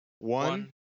One, One,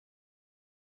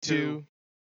 two,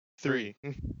 three.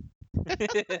 Don't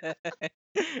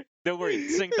worry,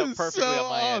 it's synced up It's perfectly so on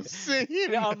my end. off-sync.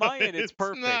 Yeah, on my No, end, it's it's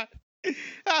perfect. not.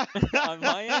 On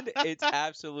my end, it's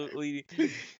absolutely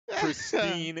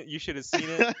pristine. You should have seen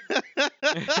it.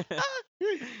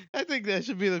 I think that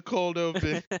should be the cold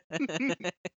open.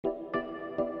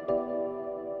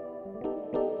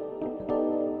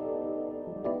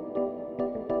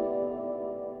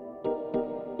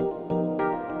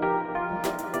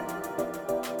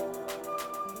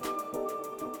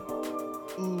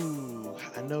 Ooh,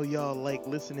 I know y'all like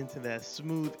listening to that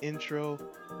smooth intro.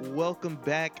 Welcome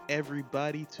back,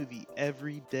 everybody, to the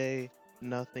Everyday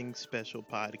Nothing Special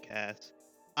podcast.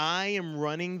 I am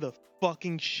running the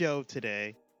fucking show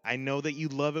today. I know that you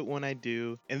love it when I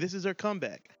do, and this is our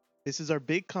comeback. This is our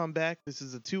big comeback. This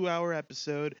is a 2-hour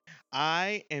episode.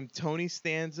 I am Tony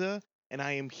Stanza, and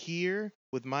I am here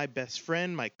with my best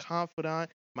friend, my confidant,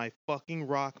 my fucking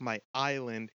rock, my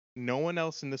island. No one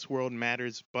else in this world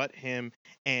matters but him,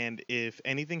 and if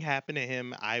anything happened to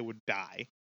him, I would die.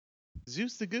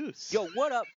 Zeus the Goose. Yo,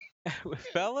 what up,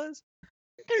 fellas?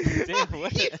 Damn,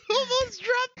 what? You almost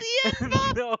dropped the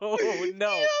N-bomb! No, You no,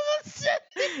 almost said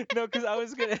it! no, because I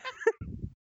was gonna.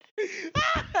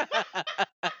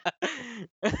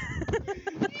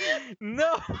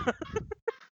 No,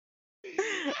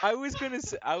 I was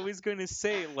gonna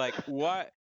say like, why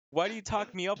do you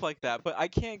talk me up like that? But I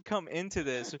can't come into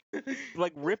this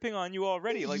like ripping on you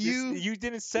already. Like this, you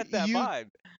didn't set that you vibe.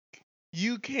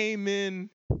 you came in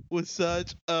with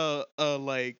such a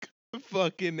like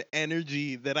fucking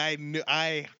energy that I knew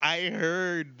I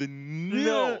heard the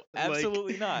No, like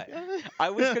absolutely not. I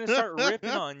was gonna start ripping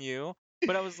on you,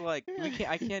 but I was like,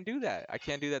 I can't do that. I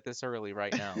can't do that this early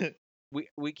right now.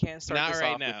 We can't start Not this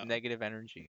right off now. with negative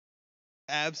energy.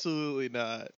 Absolutely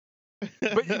not.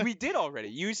 But we did already.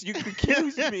 You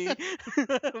accused me.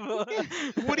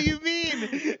 What do you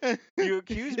mean? You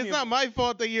accused me It's of. not my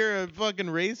fault that you're a fucking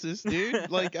racist, dude.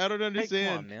 Like I don't Hey,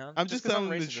 understand. come on, man. I'm Just just because I'm telling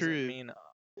the racist doesn't truth. mean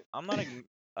I'm not.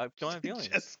 I don't have feelings.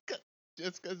 Just because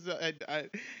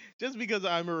just because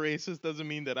I'm a racist doesn't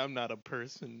mean that I'm not a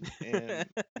person, and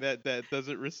that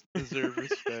doesn't deserve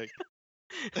respect.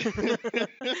 The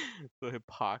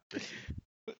hypocrisy.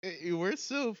 We're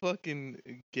so fucking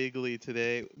giggly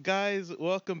today. Guys,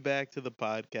 welcome back to the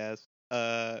podcast.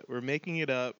 We're making it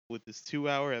up with this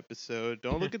 2-hour episode.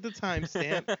 Don't look at the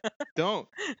timestamp. Don't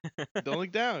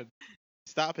look down.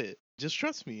 Stop it. Just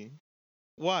trust me.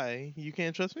 Why? You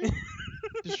can't trust me?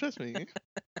 Just trust me.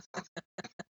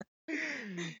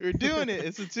 We're doing it.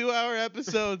 It's a 2-hour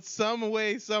episode some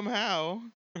way, somehow.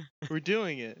 We're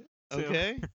doing it. So-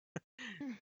 Okay?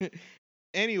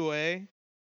 Anyway,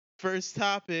 first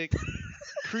topic.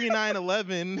 Pre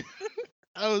 9/11,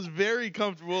 I was very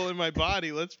comfortable in my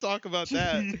body. Let's talk about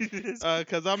that. Jesus.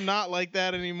 Because I'm not like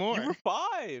that anymore. You were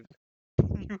 5.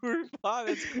 You were 5.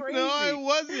 That's crazy. No, I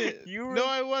wasn't. You were No,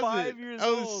 I wasn't. 5 years I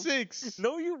was old. 6.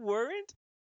 No, you weren't.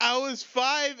 I was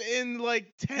 5 in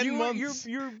like 10 months.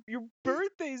 Your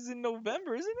birthday's in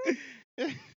November, isn't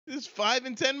it? It's 5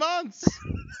 and 10 months.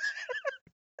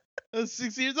 I was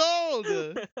 6 years old.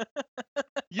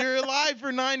 You're alive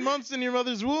for 9 months in your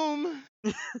mother's womb.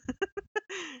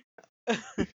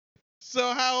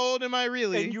 So how old am I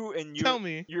really? And you Tell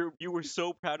me. You were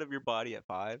so proud of your body at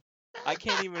 5. I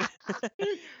can't even.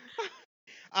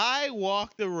 I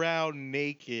walked around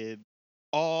naked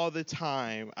all the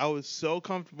time. I was so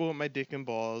comfortable with my dick and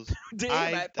balls.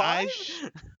 Damn, at 5?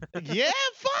 Yeah,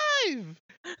 5.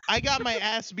 I got my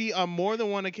ass beat on more than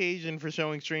one occasion for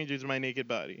showing strangers my naked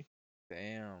body.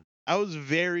 Damn. I was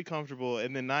very comfortable,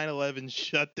 and then 9/11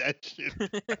 shut that shit down.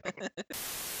 This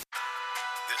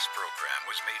program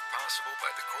was made possible by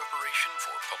the Corporation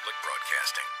for Public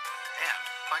Broadcasting and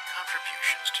by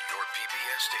contributions to your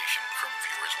PBS station from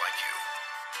viewers like you.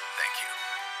 Thank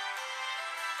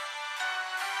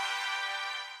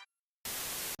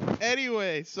you.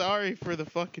 Anyway, sorry for the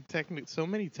fucking so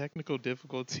many technical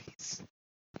difficulties.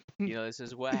 You know, this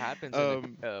is what happens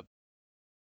in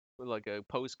like a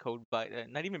post-COVID,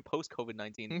 not even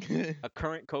post-COVID-19, a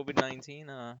current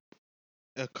COVID-19.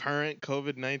 A current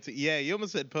COVID-19. Yeah, you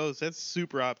almost said post. That's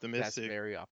super That's optimistic.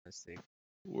 very optimistic.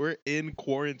 We're in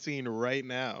quarantine right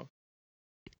now.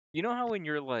 You know how when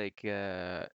you're like,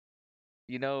 you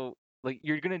know, like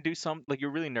you're gonna do like you're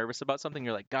really nervous about something.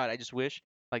 You're like, God, I just wish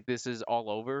like this is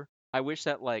all over. I wish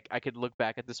that like I could look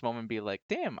back at this moment and be like,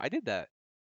 damn, I did that.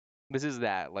 This is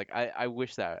that. Like I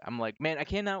wish that. I'm like, man, I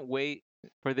cannot wait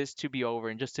for this to be over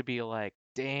and just to be like,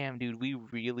 damn, dude, we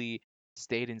really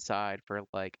stayed inside for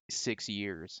like 6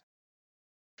 years.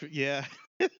 Yeah.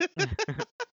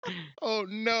 Oh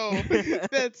no,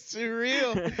 that's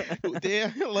surreal.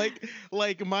 Damn,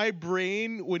 like my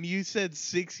brain when you said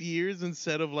 6 years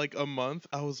instead of like a month,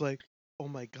 I was like, oh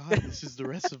my god, this is the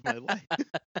rest of my life.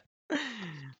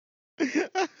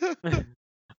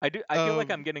 I feel like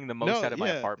I'm um, getting the most no, out of my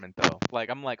yeah, apartment though. Like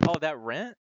I'm like, oh, that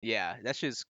rent? Yeah, that's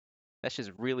just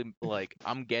really like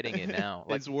I'm getting it now.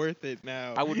 Like it's worth it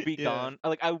now. I would be Yeah. gone.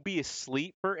 Like I would be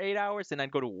asleep for 8 hours, and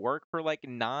I'd go to work for like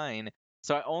 9.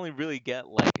 So I only really get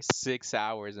like 6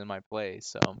 hours in my place.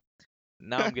 So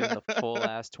now I'm getting the full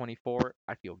ass 24.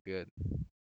 I feel good.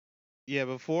 Yeah,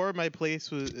 before my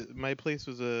place was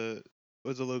a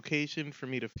location for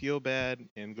me to feel bad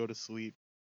and go to sleep.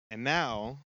 And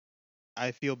now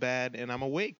I feel bad and I'm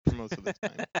awake for most of the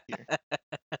time here.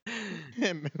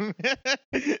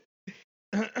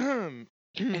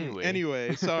 Anyway.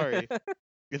 Anyway, sorry.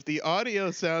 If the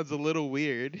audio sounds a little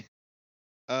weird,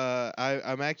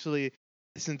 I'm actually,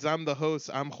 since I'm the host,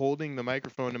 I'm holding the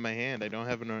microphone in my hand. I don't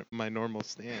have my normal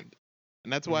stand.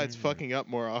 And that's why it's Mm. fucking up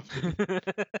more often.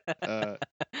 Uh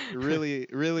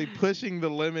really pushing the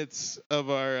limits of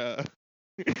our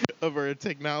of our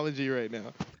technology right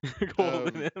now.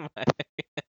 Golden in my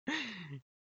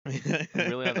I'm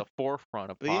really on But the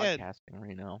forefront of yeah, podcasting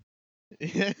right now.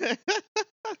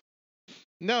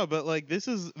 no, but like this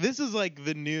is like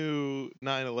the new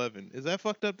 9/11. Is that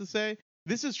fucked up to say?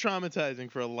 This is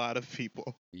traumatizing for a lot of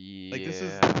people. Like this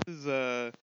is Yeah. this is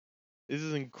uh this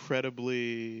is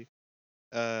incredibly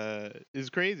is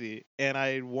crazy, and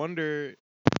I wonder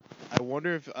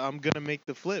if I'm gonna make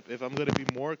the flip, if I'm gonna be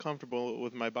more comfortable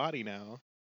with my body now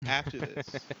after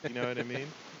this. You know what I mean?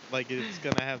 Like it's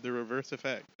gonna have the reverse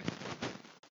effect.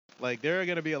 Like there are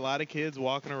gonna be a lot of kids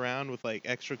walking around with like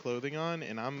extra clothing on,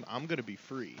 and I'm gonna be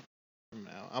free from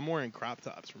now. I'm wearing crop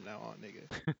tops from now on, nigga.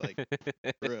 Like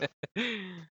for real.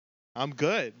 I'm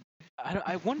good.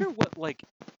 I wonder what like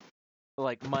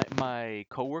my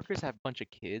coworkers have a bunch of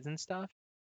kids and stuff,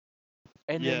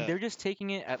 and then Yeah. they're just taking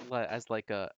it as like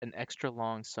an extra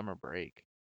long summer break.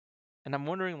 And I'm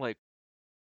wondering like,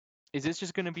 is this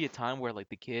just gonna be a time where like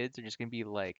the kids are just gonna be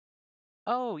like,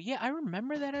 oh yeah, I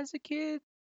remember that as a kid,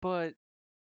 but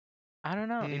I don't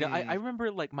know. I Mm.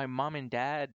 remember like my mom and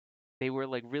dad, they were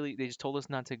like really, they just told us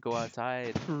not to go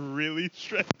outside. Really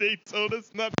stressed. They told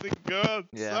us not to go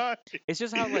Yeah. outside. It's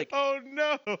just how like Oh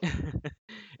no.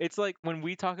 it's like when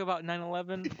we talk about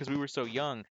 9/11 because we were so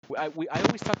young. I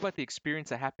always talk about the experience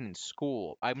that happened in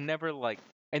school. I'm never like,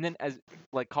 and then as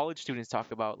like college students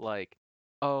talk about like,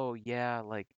 oh yeah,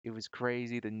 like it was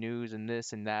crazy, the news and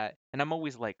this and that, and I'm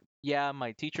always like, yeah,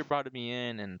 my teacher brought me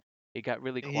in and it got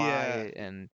really Yeah. quiet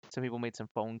and some people made some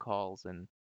phone calls and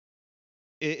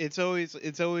It's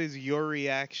always your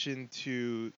reaction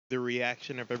to the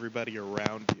reaction of everybody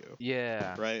around you,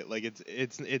 yeah. right? Like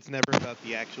it's never about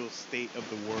the actual state of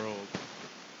the world.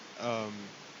 Um,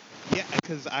 yeah,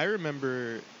 because I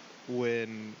remember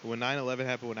when 9/11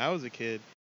 happened when I was a kid.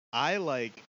 I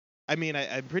like, I mean,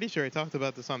 I'm pretty sure I talked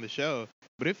about this on the show,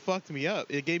 but it fucked me up.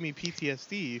 It gave me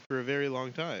PTSD for a very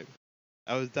long time.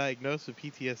 I was diagnosed with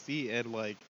PTSD, and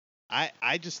like,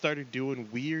 I just started doing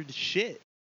weird shit.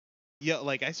 Yeah,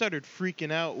 like I started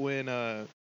freaking out when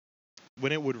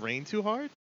it would rain too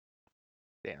hard,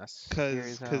 Damn, that's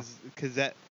scary cause as hell. cause cause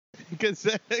that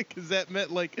cause that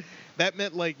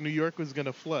meant like New York was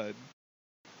gonna flood.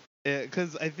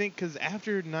 Cause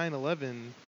after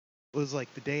 9/11 was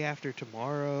like the day after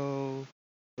tomorrow.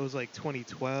 It was like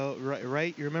 2012, right?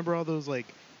 Right? You remember all those like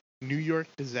New York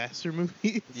disaster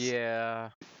movies? Yeah.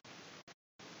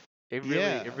 It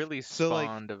Yeah. really So like,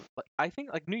 spawned of like I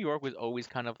think like New York was always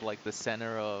kind of like the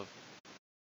center of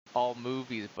all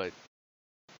movies, but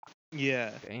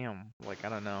yeah. damn, like I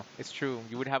don't know. It's true.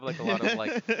 You would have like a lot of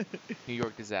like New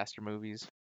York disaster movies.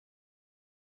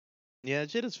 Yeah,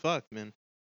 shit is fucked, man.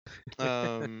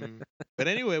 But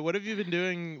anyway, what have you been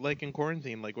doing like in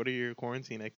quarantine? Like, what are your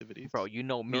quarantine activities Bro, you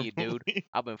know me, dude. normally?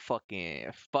 I've been fucking,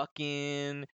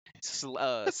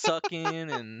 sucking,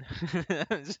 and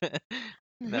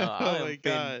no, I Oh have my been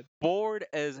god. bored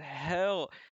as hell.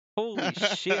 Holy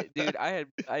shit, dude! I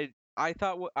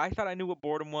thought I knew what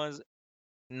boredom was.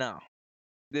 No,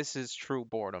 this is true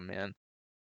boredom, man.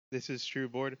 This is true,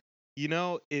 board. You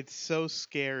know, it's so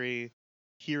scary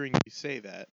hearing you say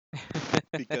that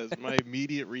because my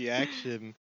immediate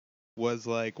reaction was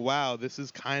like, wow, this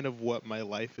is kind of what my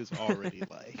life is already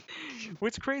like.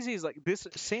 What's crazy is like this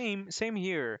same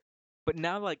here, but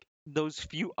now like those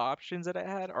few options that I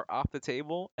had are off the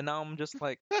table, and now I'm just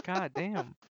like, God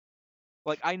damn.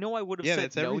 Like I know I would have Yeah, said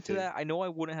that's no to everything. that. I know I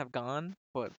wouldn't have gone,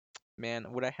 but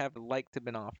man, would I have liked to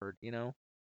been offered, you know?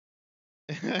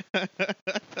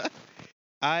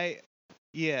 I,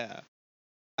 yeah.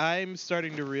 I'm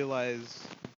starting to realize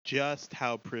just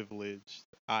how privileged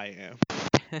I am.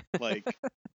 Like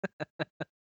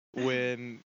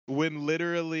when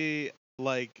literally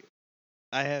like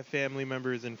I have family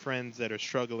members and friends that are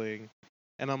struggling,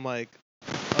 and I'm like,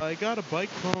 I got a bike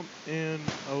pump and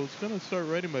I was gonna start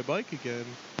riding my bike again,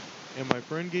 and my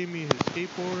friend gave me his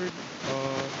skateboard.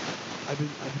 I've been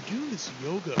doing this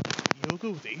yoga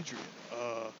with Adrian.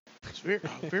 It's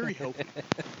very healthy.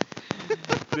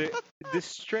 This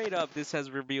straight up, this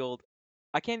has revealed.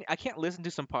 I can't listen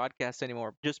to some podcasts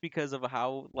anymore just because of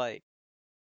how like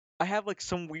I have like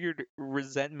some weird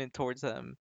resentment towards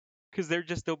them because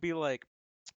they'll be like,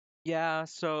 yeah,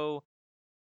 so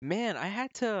man, I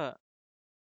had to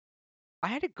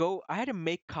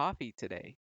make coffee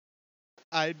today.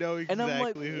 I know And I'm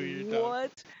like, exactly who you're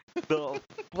talking. what the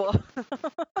fuck?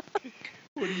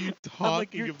 What are you I'm like,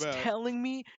 talking you're about? telling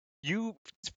me you,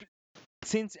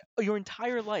 since your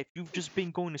entire life, you've just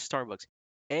been going to Starbucks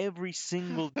every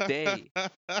single day.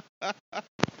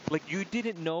 Like, you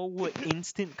didn't know what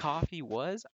instant coffee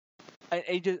was? I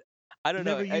You don't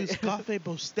know. never used Cafe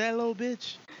Bustelo,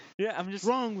 bitch? Yeah, I'm What's just,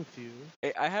 wrong with you?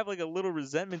 I have like a little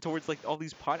resentment towards like all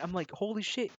these I'm like, holy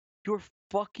shit, you're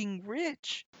fucking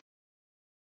rich.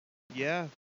 Yeah.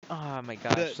 Oh my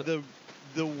The gosh.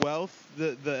 the wealth,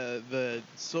 the the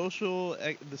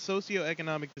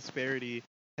socioeconomic disparity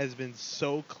has been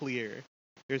so clear.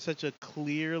 There's such a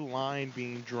clear line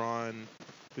being drawn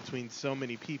between so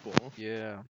many people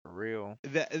Yeah, for real.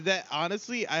 that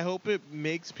honestly I hope it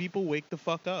makes people wake the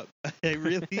fuck up. I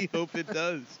really hope it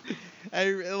does. I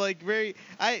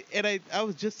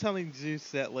was just telling Zeus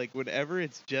that like whenever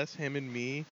it's just him and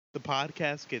me, the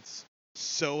podcast gets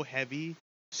so heavy,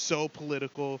 so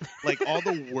political, like all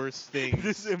the worst things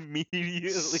Just immediately.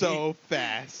 so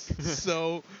fast.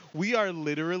 So we are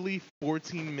literally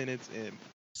 14 minutes in.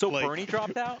 So like- Bernie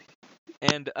dropped out,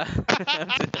 and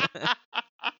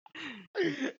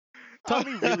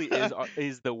Tommy really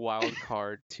is the wild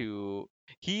card to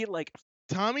he like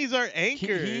Tommy's our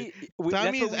anchor. that's Tommy what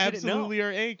is we didn't know. absolutely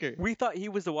our anchor. We thought he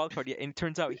was the wild card, yeah, and it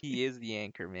turns out he is the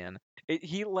anchor, man.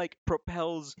 He like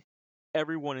propels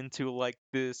everyone into like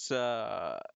this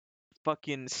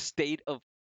fucking state of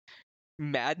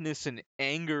madness and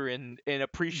anger and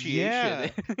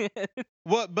appreciation.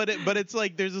 What? But it's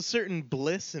like there's a certain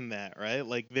bliss in that, right?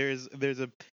 Like there's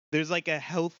like a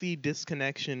healthy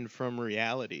disconnection from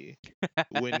reality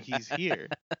when he's here.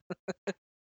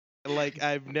 Like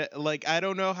I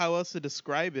don't know how else to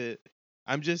describe it.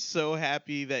 I'm just so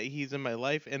happy that he's in my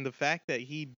life, and the fact that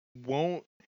he won't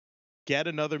get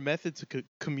another method to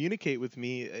communicate with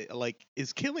me like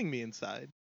is killing me inside.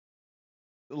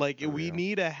 Like For we real.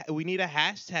 need a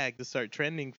hashtag to start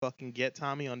trending. Fucking get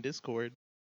Tommy on Discord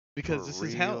because For this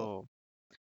is hell. real.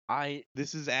 I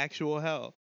This is actual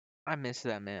hell. miss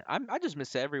that, man. I just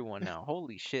miss everyone now.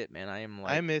 Holy shit, man. I am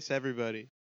I like miss everybody.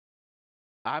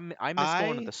 I miss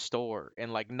going to I the store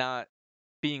and like not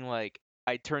being like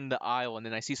I turn the aisle and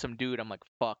then I see some dude. I'm like,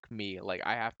 fuck me. Like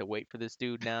I have to wait for this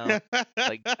dude now.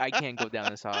 Like I can't go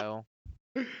down this aisle.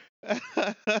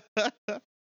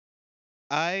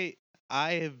 I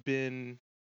have been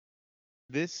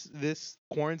this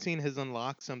quarantine has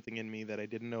unlocked something in me that I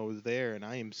didn't know was there, and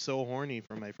I am so horny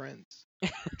for my friends.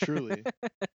 Truly.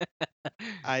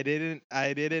 I didn't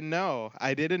know.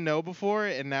 I didn't know before,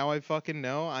 and now I fucking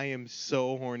know. I am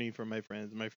so horny for my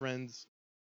friends. My friends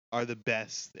are the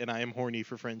best, and I am horny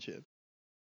for friendship.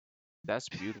 That's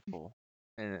beautiful.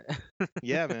 And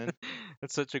Yeah, man.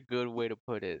 that's such a good way to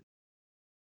put it.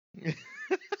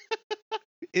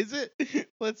 Is it?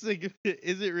 Let's think.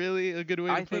 Is it really a good way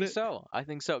to I put think it? so. I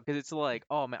think so because it's like,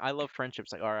 oh man, I love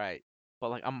friendships. Like, all right, but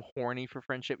like I'm horny for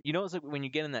friendship. You know, it's like when you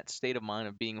get in that state of mind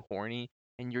of being horny,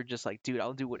 and you're just like, dude,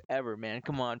 I'll do whatever, man.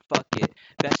 Come on, fuck it.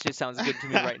 That shit sounds good to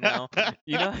me right now.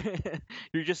 You know,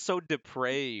 you're just so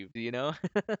depraved. You know.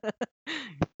 Hold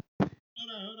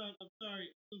on. I'm sorry.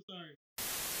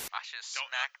 I should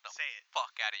smack the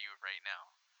fuck out of you right now.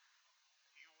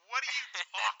 What are you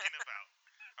talking about?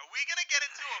 Are we gonna get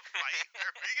into a fight?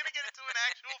 Are we gonna get into an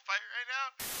actual fight right now?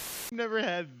 Never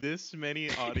had this many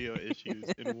audio issues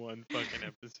in one fucking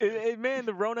episode. Man,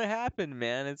 the Rona happened,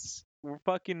 man. We're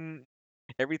fucking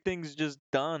everything's just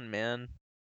done, man.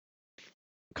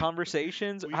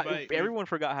 Conversations, everyone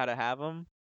forgot how to have them.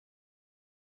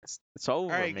 It's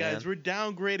over, All right, man. guys, we're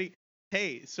downgrading.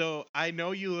 Hey, so I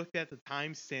know you looked at the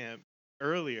timestamp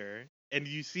earlier, and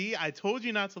you see, I told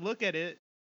you not to look at it,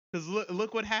 because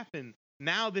look what happened.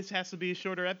 Now this has to be a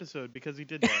shorter episode because you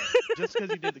did that. Just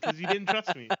because you did it, because you didn't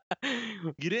trust me.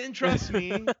 You didn't trust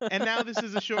me, and now this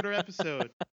is a shorter episode.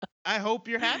 I hope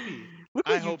you're happy. Look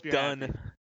I what hope you've you're done. happy.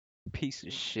 Piece of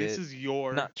This shit. is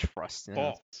your Not trusting us.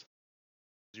 fault.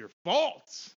 It's your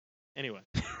fault. Anyway,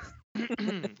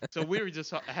 so we were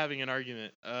just having an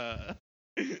argument.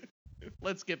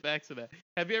 Let's get back to that.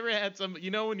 Have you ever had some?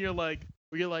 When you're like,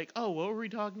 oh, what were we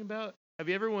talking about? Have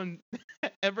you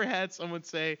ever had someone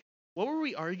say, what were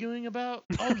we arguing about?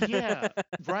 Oh yeah,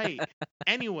 right.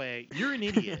 Anyway, you're an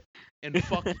idiot, and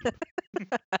fuck you.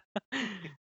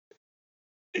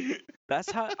 That's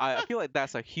how I feel like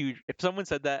that's a huge. If someone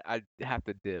said that, I'd have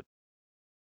to dip.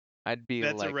 I'd be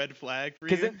That's like, a red flag for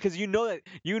you. because you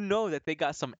know that they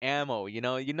got some ammo. You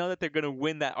know that they're gonna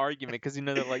win that argument because you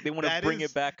know that like they want to That bring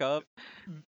is- it back up.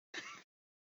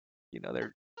 You know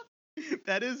they're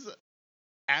That is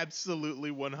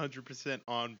absolutely 100%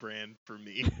 on brand for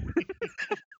me.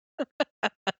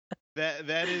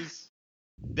 that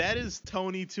is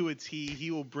Tony to a T.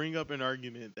 He will bring up an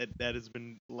argument that has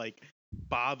been like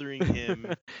bothering him,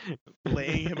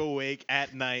 laying him awake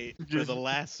at night for the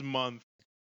last month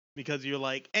because you're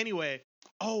like, anyway,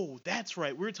 oh, that's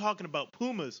right. We were talking about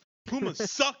Pumas. Pumas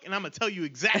suck, and I'm gonna tell you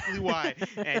exactly why.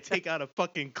 And I take out a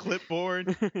fucking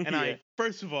clipboard and yeah.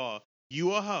 first of all,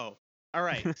 you a hoe. All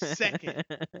right. Second,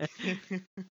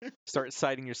 Start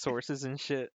citing your sources and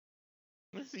shit.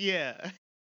 yeah.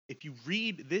 If you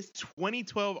read this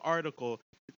 2012 article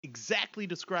exactly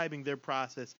describing their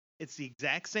process, it's the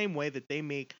exact same way that they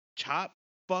make chopped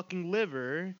fucking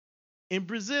liver in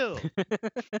Brazil.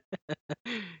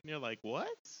 And you're like, what?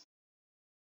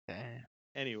 Damn.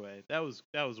 Anyway, that was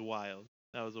wild.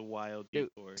 That was a wild Dude,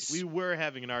 detour. We were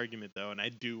having an argument though, and I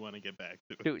do want to get back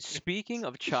to it. Dude, speaking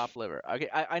of chopped liver, okay,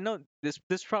 I know this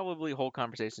probably whole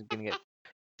conversation is gonna get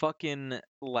fucking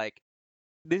like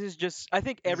this is just I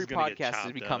think This every is gonna get podcast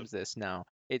chopped becomes this now.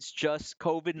 It's just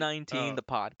COVID-19 Oh. the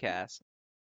podcast.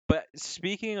 But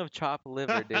speaking of chopped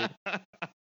liver, dude,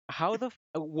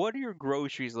 what are your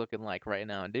groceries looking like right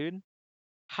now, dude?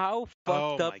 How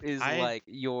Oh fucked up my- is like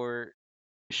your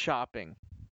shopping?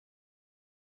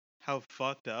 How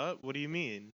fucked up? What do you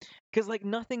mean? Because like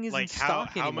nothing is in Like stock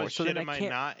how anymore. much So shit then am I I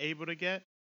can't. not able to get?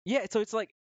 Yeah, so it's like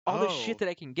all the shit Oh. that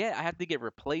I can get, I have to get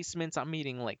replacements. I'm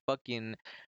eating like fucking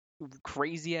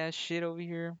crazy ass shit over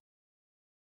here.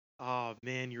 Oh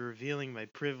man, you're revealing my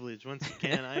privilege once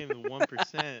again. I am the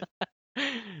 1%.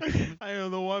 I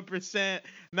am the 1%.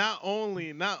 Not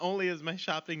only is my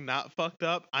shopping not fucked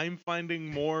up, I'm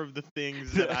finding more of the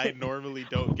things that I normally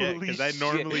don't get Holy because I shit.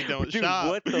 normally don't Dude, shop.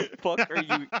 what the fuck are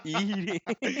you eating?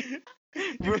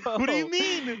 What do you Bro,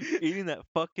 mean? Eating that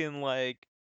fucking like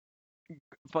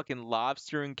fucking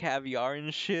lobster and caviar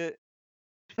and shit.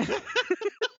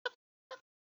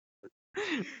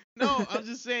 No, I'm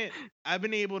just saying. I've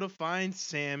been able to find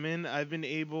salmon. I've been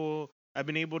able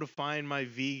to find my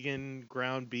vegan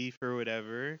ground beef or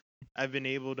whatever. I've been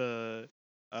able to.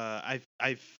 I've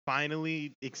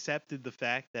finally accepted the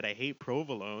fact that I hate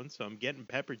provolone, so I'm getting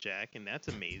pepper jack, and that's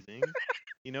amazing.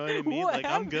 You know what I mean? What Like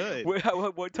I'm good.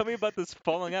 Tell me about this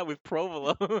falling out with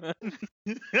provolone.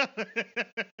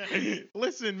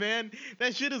 Listen, man,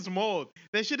 that shit is mold.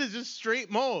 That shit is just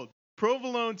straight mold.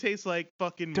 Provolone tastes like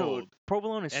fucking mold. Dude,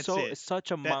 provolone is That's so it. it's such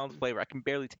a mild flavor. I can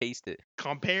barely taste it.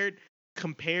 Compared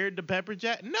to pepper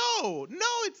jack? No,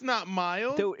 it's not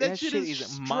mild. Dude, that shit shit is is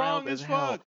strong mild as as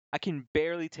hell. fuck. I can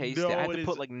barely taste it. No, I have it to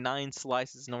put is- like 9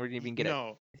 slices in order to even get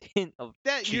No, a hint of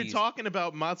that cheese. you're talking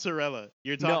about mozzarella.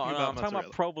 You're talking no, about I'm mozzarella. talking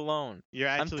about provolone. You're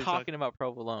I'm actually talking about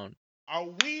provolone. Are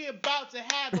we about to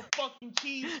have a fucking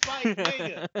cheese fight,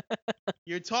 nigga?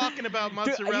 You're talking about Dude, are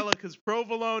you- mozzarella because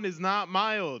provolone is not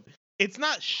mild. It's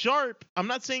not sharp. I'm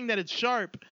not saying that it's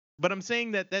sharp, but I'm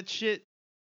saying that shit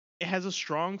it has a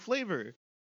strong flavor. It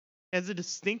has a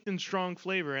distinct and strong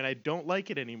flavor, and I don't like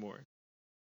it anymore.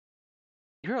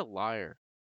 You're a liar.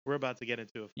 We're about to get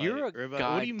into a fight. You're a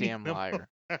What do you mean goddamn I'm liar.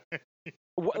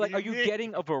 What do Like, you are you mean?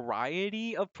 getting a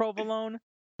variety of provolone?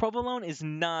 Provolone is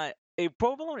not.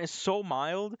 Provolone is so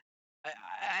mild.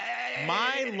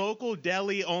 My local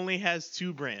deli only has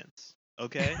 2 brands.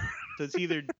 Okay, so it's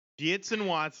either Dietz and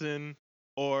Watson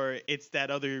or it's that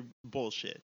other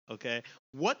bullshit. Okay,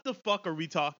 what the fuck are we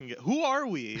talking? Who are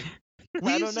we?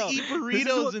 We I used don't to eat know. This is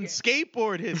burritos what- and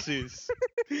skateboard, Jesus.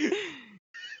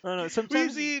 I don't know. We Sometimes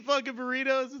used to eat fucking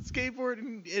burritos and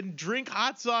skateboard and drink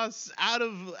hot sauce out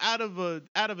of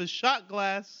a shot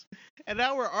glass, and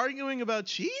now we're arguing about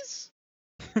cheese.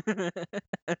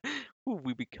 who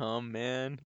we become,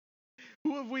 man.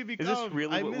 Who have we this become?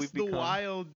 really I what miss we've the become?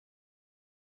 wild.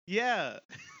 Yeah.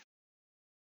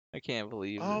 I can't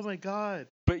believe Oh this. my god.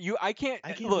 But I can't.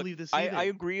 I can't look, believe this I either.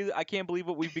 agree. I can't believe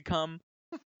what we've become.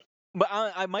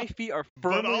 But my feet are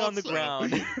But firmly on the also-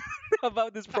 ground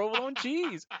about this provolone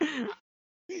cheese.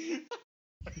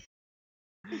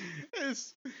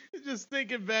 It's just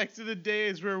thinking back to the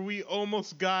days where we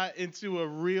almost got into a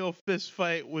real fist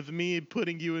fight with me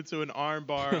putting you into an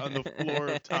armbar on the floor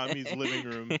of Tommy's living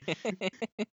room.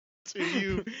 To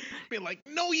you being like,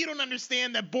 no, you don't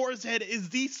understand that Boar's Head is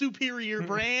the superior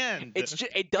brand.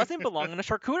 It doesn't belong on a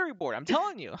charcuterie board. I'm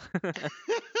telling you.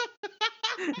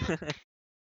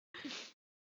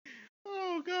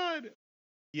 Oh God.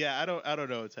 Yeah, I don't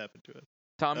know what's happened to us.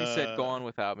 Tommy said, "Go on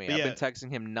without me." but I've yeah. been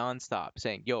texting him nonstop,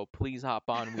 saying, "Yo, please hop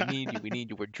on. We need you. We need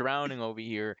you. We're drowning over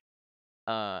here."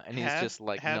 And he's just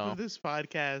like, half "No." of this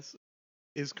podcast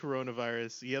is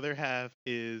coronavirus. The other half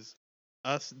is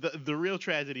us. The real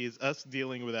tragedy is us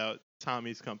dealing without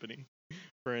Tommy's company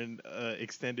for an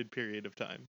extended period of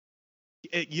time.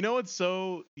 You know what's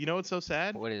so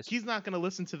sad? What is? He's not gonna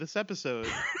listen to this episode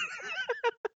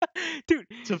Dude,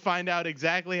 to find out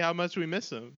exactly how much we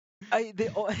miss him.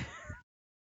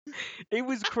 It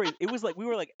was crazy. It was like we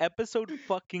were like episode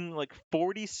fucking like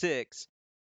 46,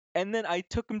 and then I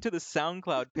took him to the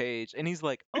SoundCloud page, and he's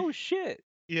like, "Oh shit."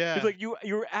 Yeah. He's like,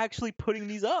 "You're actually putting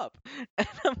these up," and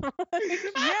I'm like,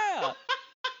 "Yeah."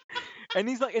 And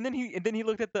he's like, and then he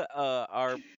looked at the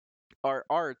our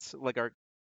art, like our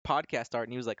podcast art,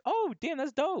 and he was like, "Oh damn,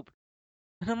 that's dope."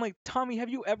 And I'm like, "Tommy, have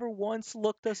you ever once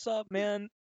looked us up, man?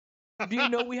 Do you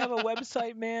know we have a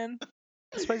website, man?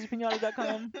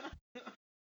 SpicyPinata.com."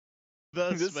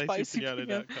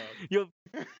 TheSpicyPinata.com. Yo.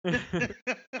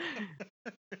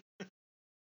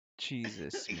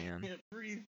 Jesus, I man. can't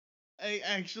breathe. I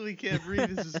actually can't breathe.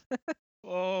 This is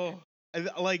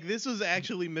this was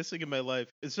actually missing in my life.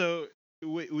 So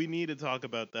we need to talk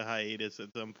about the hiatus at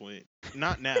some point.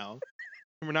 Not now.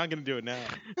 We're not gonna do it now.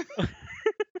 But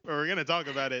we're gonna talk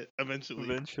about it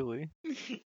eventually.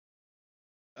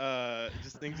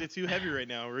 Just things are too heavy right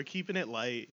now. We're keeping it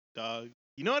light, dog.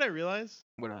 You know what I realized?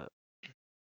 What up?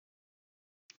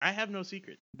 I have no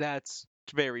secret. That's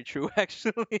very true,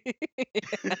 actually.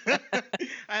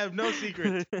 I have no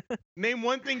secrets. Name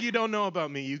one thing you don't know about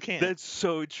me. You can't. That's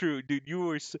so true, dude. You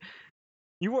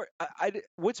were.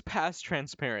 What's past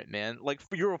transparent, man? Like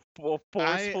you're a forceful,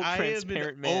 transparent I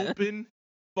am an man. open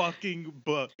fucking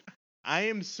book. I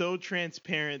am so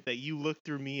transparent that you look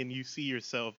through me and you see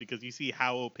yourself because you see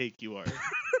how opaque you are.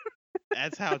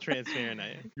 That's how transparent I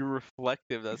am. You're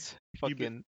reflective. That's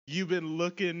fucking. You've been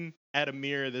looking at a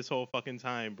mirror this whole fucking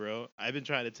time, bro. I've been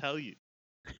trying to tell you.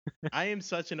 I am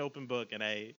such an open book, and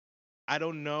I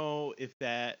don't know if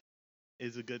that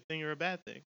is a good thing or a bad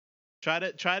thing. Try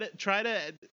to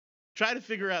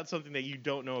figure out something that you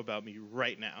don't know about me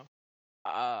right now.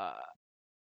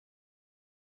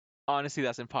 Honestly,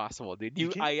 that's impossible, dude.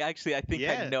 I think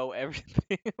Yeah. I know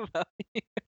everything about you.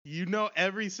 You know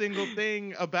every single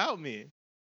thing about me.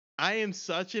 I am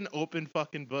such an open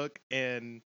fucking book,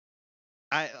 and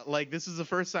this is the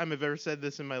first time I've ever said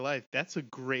this in my life. That's a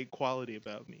great quality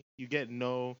about me. You get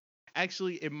no.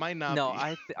 Actually, it might not No, be.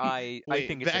 I Wait,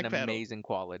 think it's an backpedal. amazing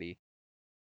quality.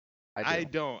 I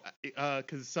don't,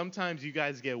 because sometimes you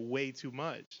guys get way too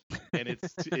much, and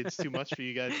it's too much for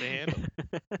you guys to handle.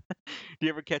 Do you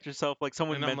ever catch yourself like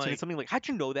someone And I'm mentioning like- something like, "How'd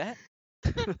you know that?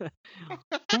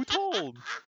 Who told?"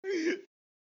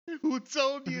 Who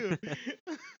told you?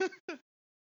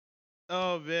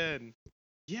 Oh man,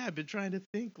 yeah. I've been trying to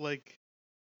think like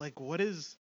what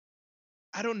is.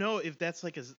 I don't know if that's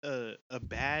like a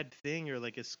bad thing or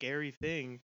like a scary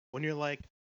thing when you're like,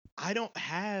 I don't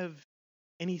have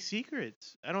any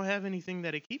secrets. I don't have anything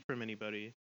that I keep from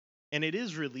anybody. And it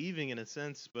is relieving in a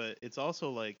sense, but it's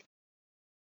also like,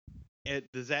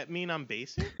 does that mean I'm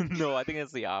basic? No, I think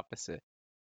it's the opposite.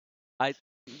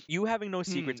 You having no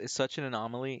secrets is such an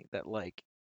anomaly that like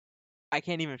I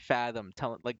can't even fathom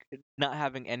not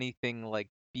having anything like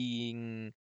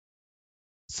being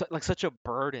like such a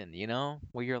burden, you know,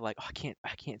 where you're like, oh,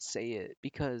 I can't say it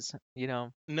because, you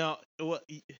know. No, well,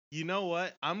 you know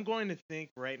what? I'm going to think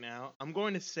right now. I'm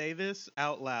going to say this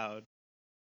out loud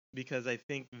because I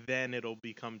think then it'll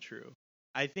become true.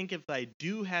 I think if I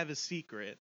do have a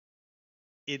secret,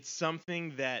 it's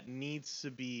something that needs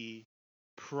to be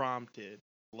prompted.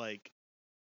 Like,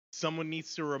 someone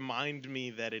needs to remind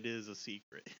me that it is a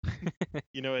secret.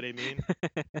 You know what I mean?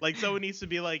 Like, someone needs to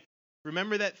be like,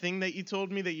 remember that thing that you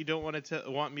told me that you don't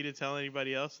want me to tell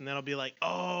anybody else? And then I'll be like,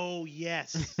 oh,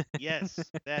 yes,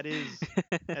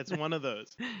 that's one of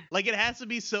those. Like, it has to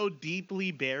be so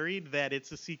deeply buried that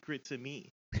it's a secret to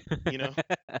me, you know?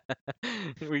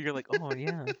 Where you're like, oh,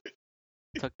 yeah,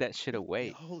 tuck that shit away.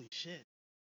 Holy shit.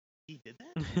 He did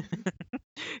that?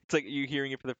 It's like you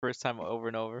hearing it for the first time over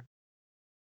and over.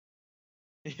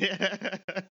 Yeah.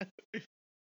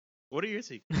 What are your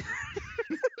secrets?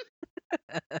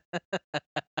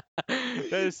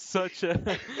 is such a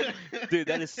dude.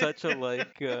 That is such a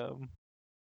like.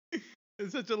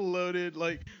 It's such a loaded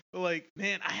like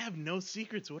man. I have no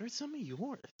secrets. What are some of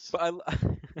yours? But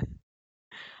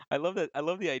I love that. I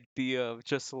love the idea of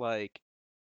just like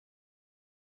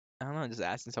I don't know, just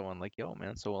asking someone like, "Yo,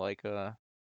 man, so like, what are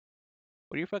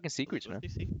your fucking secrets, man?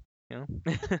 What's your secret? You know,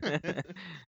 What are your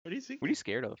what are you secrets?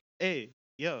 scared of?" Hey,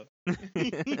 yo,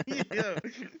 yo.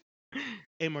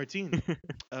 Hey, Martine.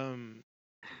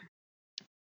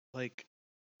 Like,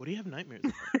 what do you have nightmares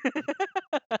about?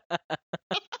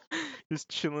 Just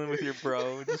chilling with your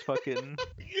bro, just fucking.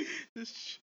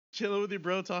 Just chilling with your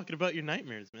bro, talking about your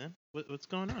nightmares, man. What's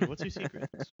going on? What's your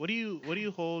secrets? What do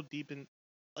you hold deep in?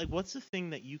 Like, what's the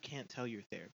thing that you can't tell your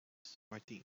therapist,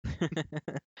 Martine?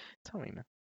 Tell me, man.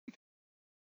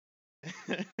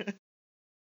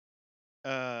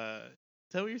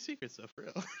 Tell me your secrets, though, for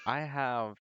real. I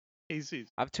have Jesus,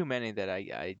 too many that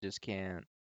I just can't.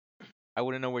 I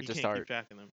wouldn't know where you to can't start. keep track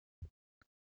of them.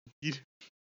 You,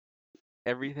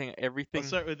 Everything, I'll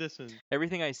start with this one.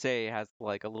 everything I say has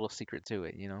like a little secret to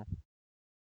it, you know.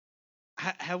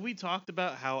 Have we talked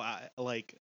about how I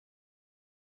like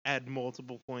at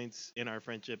multiple points in our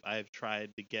friendship I've tried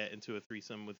to get into a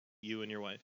threesome with you and your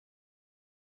wife?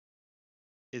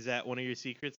 Is that one of your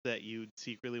secrets that you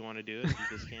secretly want to do it? You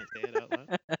just can't say it out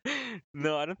loud?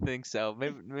 No, I don't think so.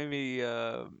 Maybe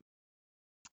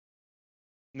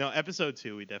No, episode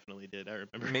 2 we definitely did. I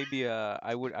remember. maybe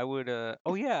I would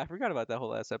oh yeah, I forgot about that whole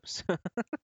last episode.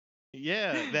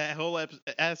 Yeah, that whole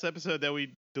ass episode that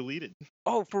we deleted.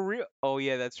 Oh, for real? Oh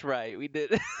yeah, that's right. We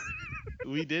did.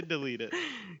 We did delete it.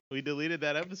 We deleted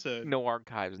that episode. No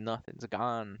archives, nothing's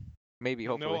gone. Maybe,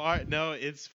 hopefully. No,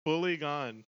 it's fully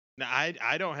gone. Now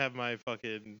I don't have my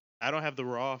fucking I don't have the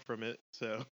raw from it,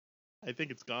 so I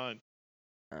think it's gone.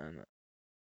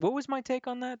 What was my take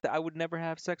on that? That I would never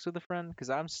have sex with a friend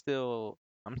because I'm still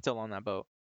on that boat.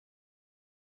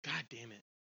 God damn it.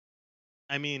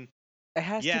 I mean, It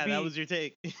has to yeah, be. that was your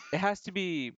take. It has to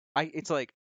be. It's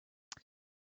like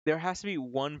there has to be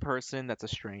one person that's a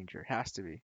stranger. Has to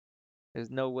be. There's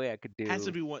no way I could do. Has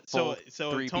to be one. full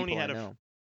So three Tony people had I a. know.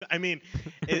 I mean,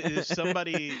 if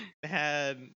somebody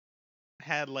had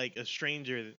like a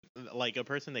stranger, like a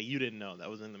person that you didn't know that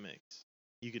was in the mix,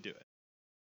 you could do it.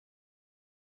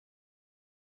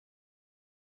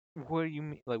 What do you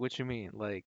mean? Like, what you mean?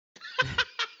 Like,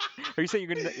 are you saying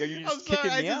you're gonna? Are you I'm just sorry,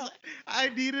 kicking me out? I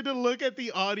needed to look at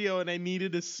the audio and I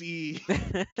needed to see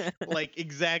like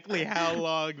exactly how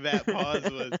long that pause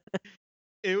was.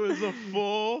 It was a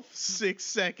full 6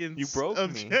 seconds. You broke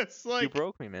of me. Just like You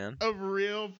broke me, man. of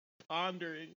real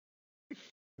pondering.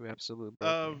 You absolutely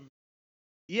broke me.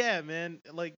 Yeah, man.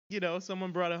 Like,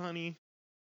 someone brought a honey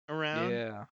around.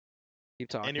 Yeah. Keep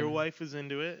talking. And your wife was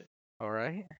into it. All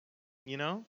right.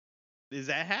 Is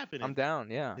that happening? I'm down.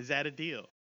 Yeah. Is that a deal?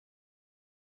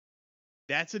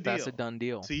 That's a deal. That's a done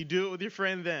deal. So you do it with your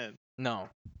friend then? No.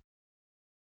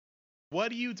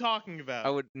 What are you talking about?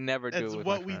 I would never do it with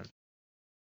my friend.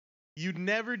 You'd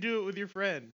never do it with your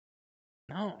friend.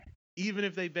 No. Even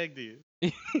if they begged you.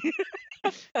 Even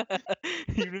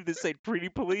if they say pretty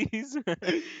please.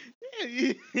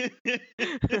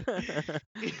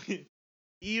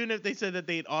 Even if they said that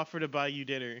they'd offer to buy you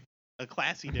dinner. A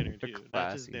classy dinner too.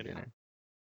 Not just dinner.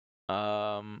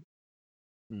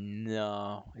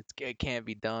 No. It can't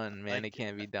be done, man. It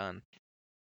can't be done.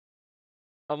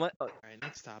 Unless, all right,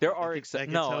 next topic. there are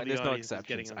exceptions. No, there's no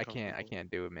exceptions. I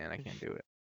can't do it, man. I can't do it.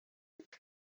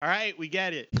 All right, we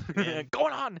get it.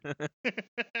 Going on.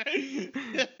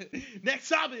 Next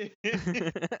topic.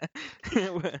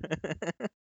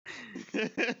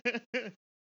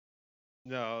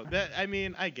 No,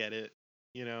 I get it.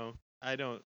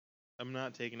 I'm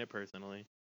not taking it personally.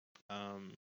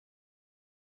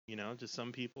 Just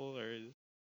some people are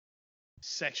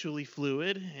sexually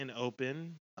fluid and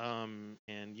open, and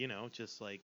just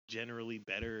like generally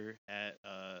better at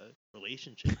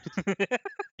relationships.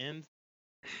 And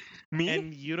me?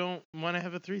 And you don't want to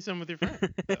have a threesome with your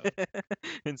friend. So.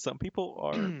 And some people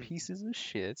are pieces of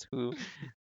shit who.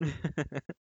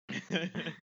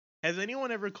 Has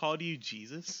anyone ever called you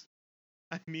Jesus?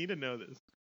 I need to know this.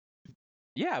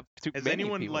 Yeah. Has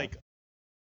anyone people. Like?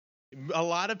 A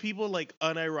lot of people like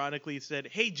unironically said,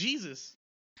 "Hey, Jesus."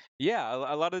 Yeah,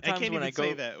 a lot of times I can't when even I go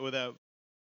say that without.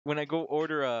 When I go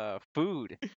order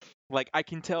food, like I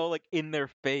can tell like in their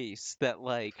face that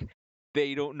like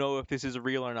they don't know if this is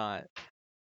real or not,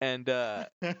 and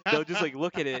they'll just like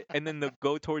look at it and then they'll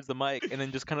go towards the mic and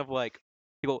then just kind of like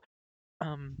go,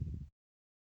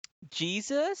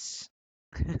 Jesus,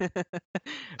 and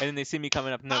then they see me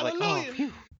coming up and they're Hallelujah. like, oh,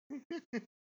 phew.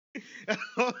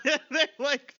 They're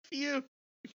like, phew.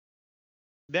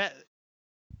 That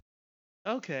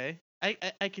okay.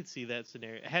 I could see that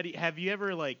scenario. Have you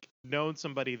ever like known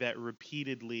somebody that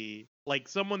repeatedly, like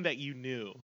someone that you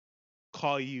knew,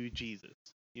 call you Jesus?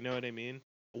 You know what I mean?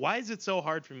 Why is it so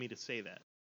hard for me to say that?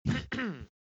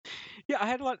 Yeah, I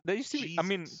had a lot. That used to be. I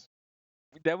mean, Jesus.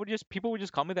 people would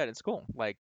just call me that in school.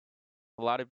 Like a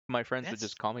lot of my friends would That's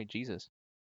just call me Jesus.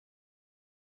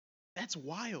 that's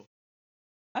wild.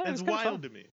 I don't know, it That's was kind of wild fun. to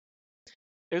me.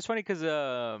 It was funny because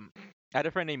I had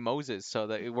a friend named Moses, so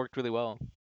that it worked really well.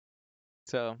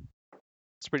 So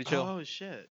it's pretty chill. Oh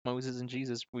shit. Moses and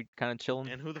Jesus, we kind of chilling.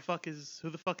 And who the fuck is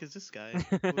this guy?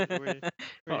 Where did Oh,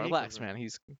 he come relax, from? man.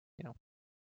 He's, we're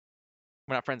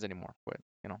not friends anymore, but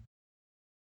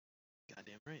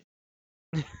Goddamn right.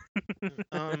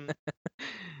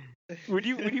 would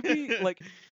you be like,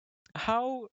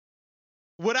 how?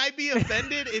 Would I be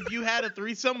offended if you had a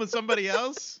threesome with somebody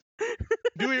else?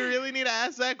 Do we really need to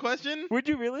ask that question? Would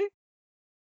you really?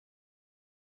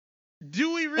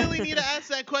 Do we really need to ask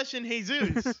that question,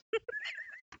 Jesus?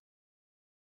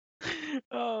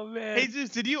 Oh man.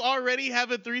 Jesus, did you already have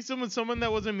a threesome with someone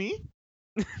that wasn't me?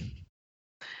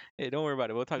 Hey, don't worry about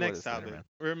it. We'll talk about Next this later, topic. man.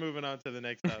 We're moving on to the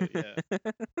next topic. Yeah.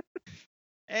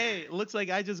 Hey, looks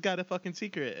like I just got a fucking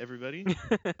secret, everybody.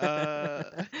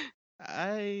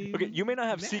 Okay, you may not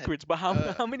have mad. secrets, but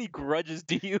how many grudges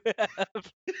do you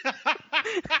have?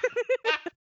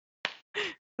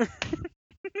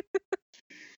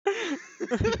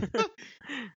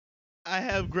 I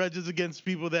have grudges against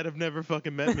people that have never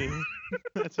fucking met me.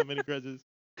 That's how many grudges.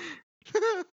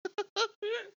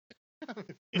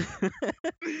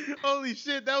 Holy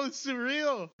shit, that was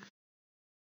surreal.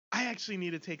 I actually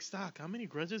need to take stock. How many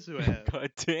grudges do I have?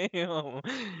 God damn.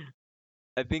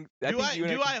 I think Do you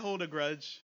and I hold a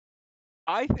grudge?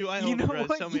 do I you hold a know grudge?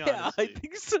 what? Tell me Yeah, honestly. I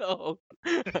think so.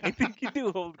 I think you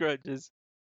do hold grudges.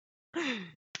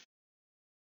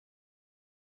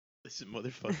 Listen,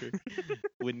 motherfucker.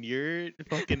 When you're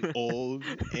fucking old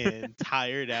and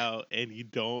tired out and you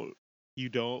don't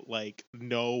like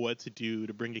know what to do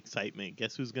to bring excitement,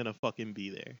 guess who's gonna fucking be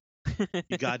there?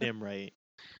 You goddamn right.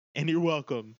 And you're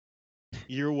welcome.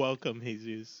 You're welcome,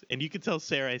 Jesus. And you can tell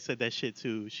Sarah I said that shit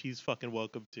too. She's fucking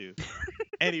welcome too.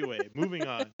 Anyway, moving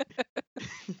on.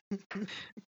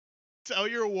 Tell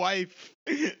your wife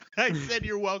I said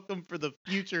you're welcome for the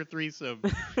future threesome.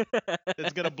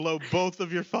 It's gonna blow both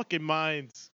of your fucking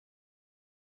minds.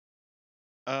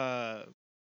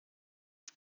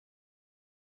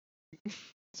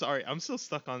 Sorry, I'm still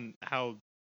stuck on how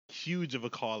huge of a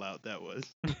call out that was.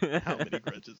 How many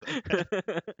grudges I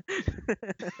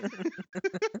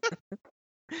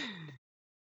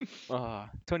have.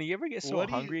 Tony, you ever get so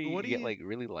hungry you get like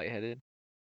really lightheaded?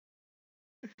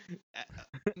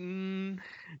 No.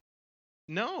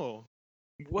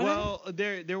 What? Well,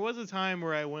 there was a time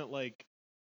where I went like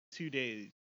 2 days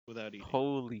without eating.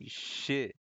 Holy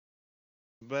shit.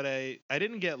 But I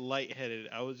didn't get lightheaded.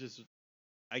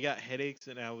 I got headaches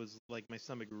and I was like my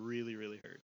stomach really really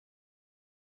hurt.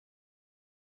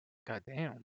 God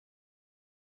damn.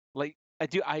 Like I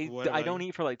don't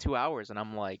eat for like 2 hours and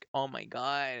I'm like, "Oh my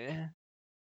god.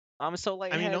 I'm so I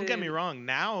lightheaded." mean, don't get me wrong.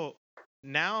 Now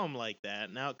I'm like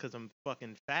that. Now cuz I'm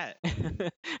fucking fat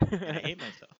and I hate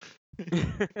myself.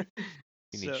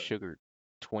 You need sugar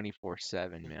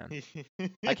 24/7, man.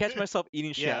 I catch myself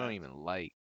eating shit I don't even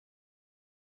like.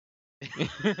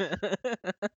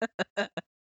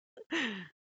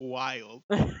 Wild.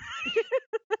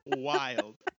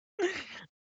 Wild.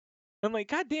 I'm like,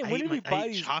 God damn, when did we buy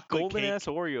these golden ass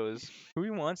Oreos?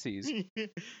 Who wants these?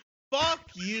 Fuck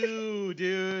you,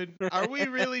 dude. Are we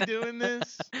really doing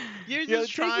this? You're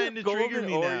just trying to trigger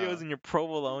me Oreos now. and your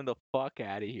provolone the fuck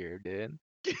out of here, dude.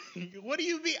 What do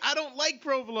you mean? I don't like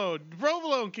provolone.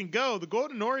 Provolone can go. The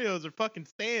golden Oreos are fucking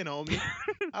staying, homie.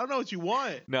 I don't know what you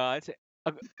want. No,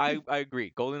 I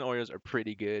agree. Golden Oreos are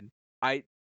pretty good.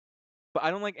 But I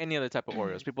don't like any other type of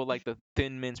Oreos. People like the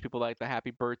Thin Mints. People like the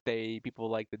Happy Birthday. People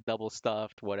like the double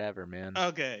stuffed. Whatever, man.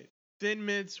 Okay, Thin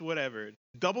Mints, whatever.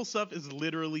 Double stuff is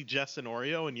literally just an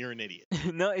Oreo, and you're an idiot.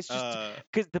 No, it's just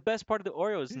because the best part of the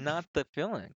Oreo is not the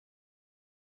filling.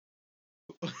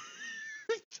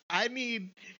 I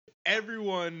need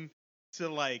everyone to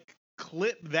like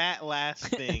clip that last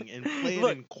thing and play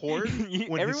it in court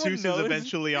when Jesus is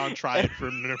eventually on trial for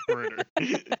murder.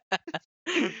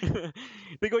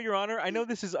 They go, Your Honor, I know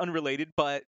this is unrelated,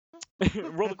 but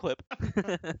roll the clip.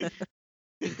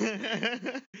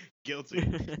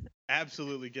 Guilty.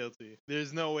 Absolutely guilty.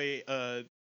 There's no way a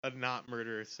not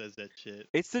murderer says that shit.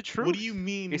 It's the truth. What do you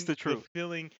mean? It's the truth. The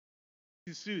filling,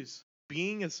 Jesus.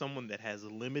 being as someone that has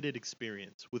limited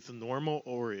experience with normal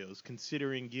Oreos,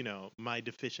 considering, my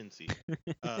deficiency,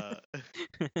 uh,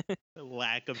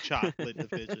 lack of chocolate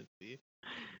deficiency,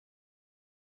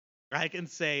 I can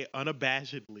say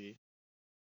unabashedly,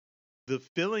 the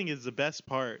filling is the best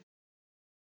part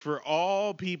for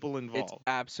all people It's involved.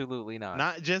 absolutely not.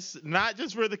 Not just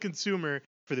for the consumer,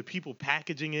 for the people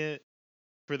packaging it,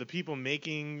 for the people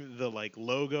making the like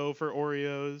logo for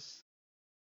Oreos.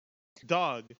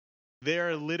 Dog,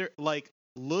 they're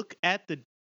look at the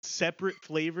separate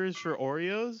flavors for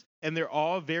Oreos, and they're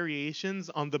all variations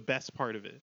on the best part of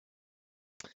it.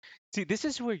 See, this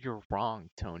is where you're wrong,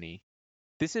 Tony.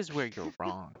 This is where you're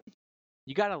wrong.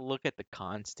 You gotta look at the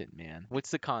constant, man. What's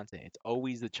the constant? It's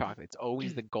always the chocolate. It's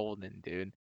always the golden,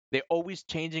 dude. They're always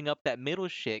changing up that middle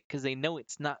shit because they know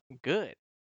it's not good.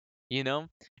 You know?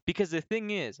 Because the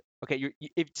thing is, okay,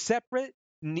 if separate,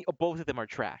 both of them are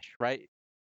trash, right?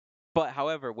 But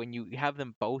however, when you have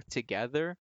them both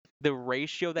together, the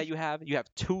ratio that you have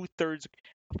 2/3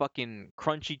 fucking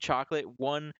crunchy chocolate,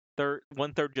 one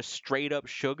third just straight up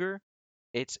sugar.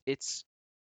 It's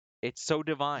so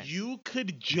divine. You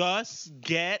could just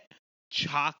get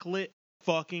chocolate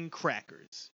fucking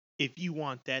crackers if you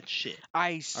want that shit.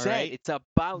 I said right? it's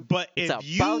about But it's if about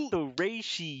you the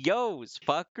ratios,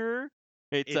 fucker.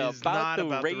 It's It is about not the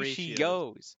about the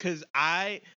ratios. because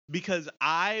I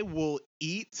will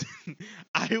eat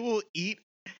I will eat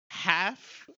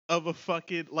half of a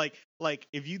fucking like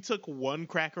if you took one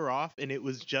cracker off and it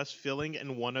was just filling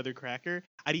and one other cracker,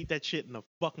 I'd eat that shit in a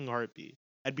fucking heartbeat.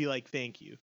 I'd be like, thank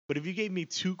you. But if you gave me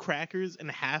 2 crackers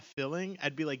and half filling,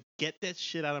 I'd be like, get that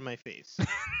shit out of my face.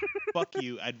 Fuck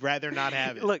you. I'd rather not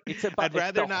have it. Look, it's about I'd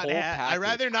rather it's the not whole I'd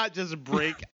rather package. not just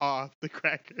break off the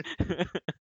cracker.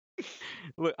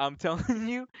 Look, I'm telling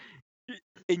you,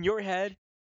 in your head,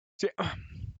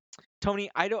 Tony,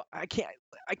 I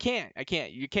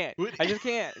can't. You can't. What- I just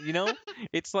can't. You know,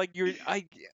 it's like you're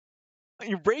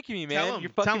breaking me, man. Tell him.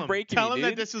 You're fucking breaking Tell me, him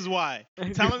dude. that this is why.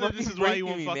 You're Tell him that this fucking is why you breaking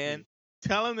won't me, fuck man. me.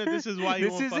 Tell him that this is why you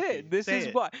This won't is fuck it. me. This Say is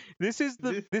it. why. This is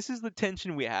the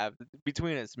tension we have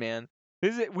between us, man.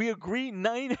 This is it. We agree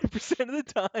 99% of the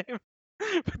time,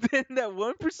 but then that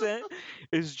 1%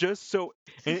 is just so.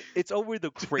 And it's over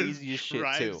the Just craziest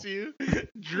shit too.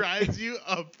 drives you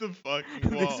up the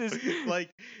fucking wall. This is- like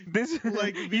This,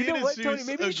 Like, you me know and what, Tony? Zeus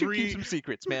Maybe you should agree- keep some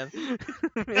secrets, man.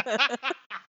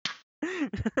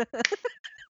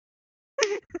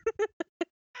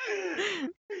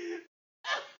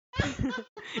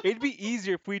 It'd be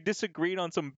easier if we disagreed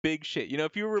on some big shit. You know,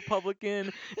 if you were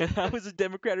Republican and I was a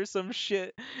Democrat or some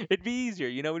shit, it'd be easier.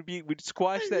 You know, we'd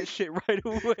squash that shit right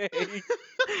away.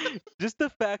 Just the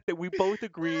fact that we both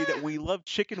agree that we love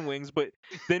chicken wings, but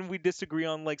then we disagree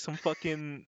on like some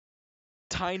fucking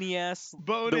tiny ass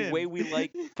Bone-in. the way we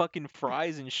like fucking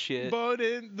fries and shit.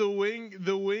 Bone-in, the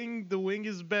wing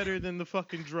is better than the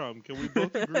fucking drum. Can we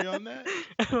both agree on that?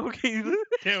 Okay.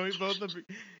 Can we both agree?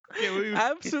 Can we?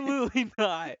 Absolutely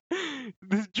not.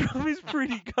 This drum is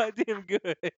pretty goddamn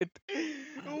good.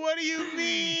 What do you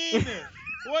mean?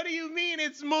 What do you mean?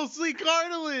 It's mostly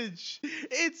cartilage.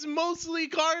 It's mostly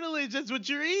cartilage. That's what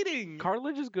you're eating.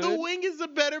 Cartilage is good. The wing is the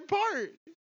better part.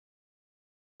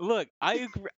 Look, I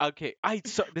agree. Okay,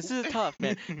 this is tough,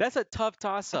 man. That's a tough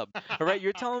toss up. All right,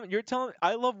 you're telling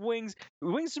I love wings.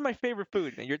 Wings is my favorite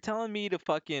food, and you're telling me to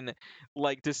fucking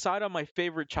like decide on my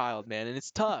favorite child, man, and it's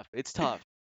tough. It's tough.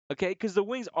 Okay, because the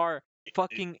wings are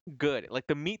fucking good. Like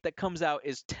the meat that comes out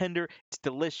is tender. It's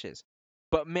delicious.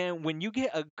 But man, when you get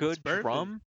a good perfect.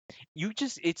 drum,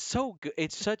 it's so good.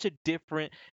 It's such a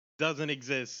different. Doesn't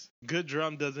exist. Good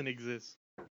drum doesn't exist.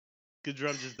 Good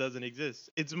drum just doesn't exist.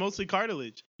 It's mostly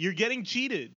cartilage. You're getting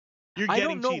cheated. I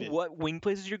don't know what wing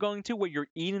places you're going to where you're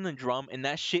eating the drum and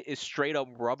that shit is straight up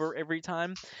rubber every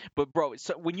time. But bro,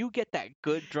 so when you get that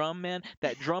good drum, man,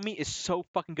 that drum meat is so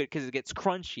fucking good because it gets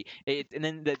crunchy. And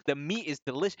then the meat is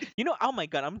delicious. You know, oh my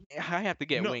god, I have to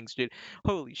get wings, dude.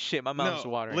 Holy shit, my mouth's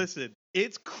watering. Listen,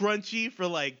 it's crunchy for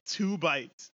like 2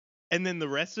 bites, and then the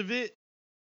rest of it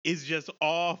is just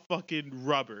all fucking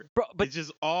rubber. Bro, but it's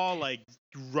just all like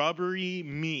rubbery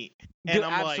meat. And Dude,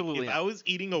 I'm absolutely like, if not. I was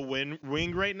eating a wing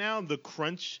right now, the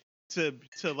crunch to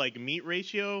like meat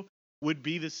ratio would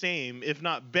be the same, if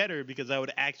not better, because I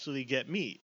would actually get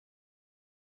meat.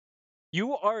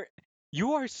 You are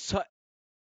so.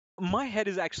 My head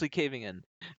is actually caving in.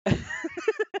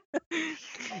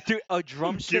 Dude, a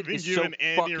drumstick Giving is you so an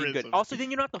fucking good. aneurysm. Also,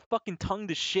 then you don't have to fucking tongue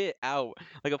the shit out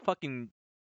like a fucking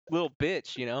little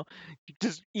bitch, you know?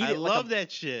 Just eat I it like love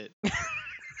that shit.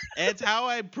 It's how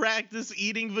I practice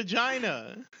eating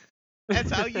vagina.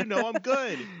 That's how you know I'm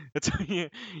good. That's how you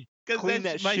Because clean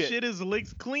that my shit. shit is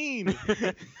licked clean.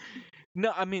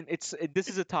 No, I mean this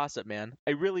is a toss up, man.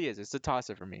 It really is. It's a toss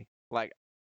up for me. Like,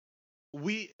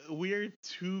 We're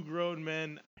two grown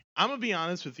men. I'm gonna be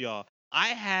honest with y'all. I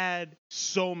had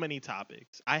so many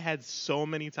topics.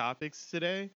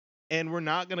 Today, and we're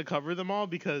not gonna cover them all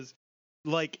because,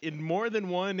 like, in more than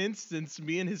one instance,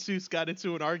 me and Jesus got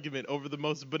into an argument over the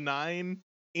most benign,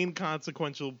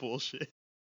 inconsequential bullshit.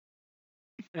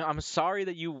 I'm sorry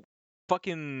that you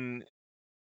fucking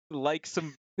like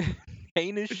some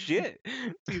heinous shit.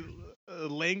 See,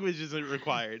 language isn't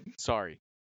required. Sorry.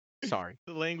 The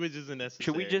language isn't necessary.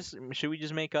 Should we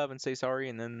just make up and say sorry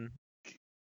and then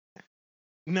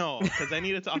No, because I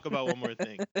need to talk about one more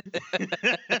thing.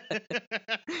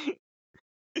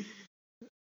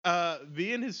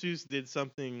 Me and Jesus did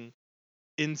something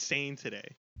insane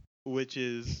today, which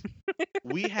is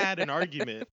we had an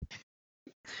argument.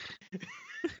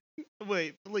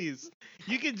 Wait, please.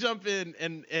 You can jump in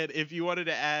and if you wanted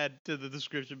to add to the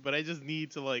description, but I just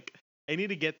need to I need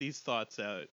to get these thoughts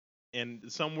out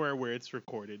and somewhere where it's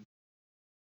recorded.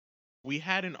 We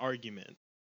had an argument,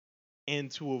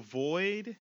 and to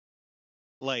avoid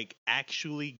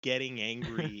actually getting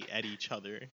angry at each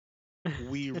other,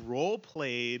 we role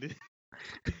played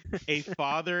a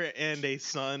father and a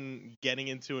son getting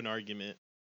into an argument,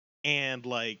 and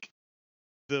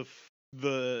the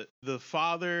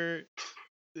father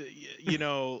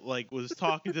was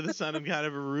talking to the son in kind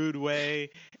of a rude way,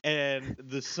 and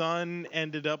the son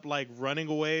ended up running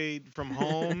away from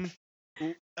home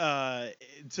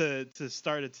to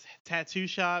start a tattoo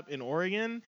shop in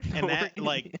Oregon, and that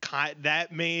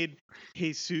that made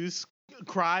Jesus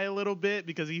cry a little bit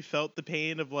because he felt the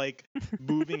pain of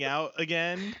moving out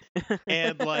again,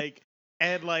 and the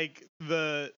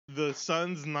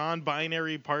son's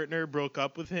non-binary partner broke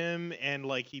up with him, and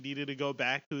he needed to go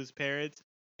back to his parents,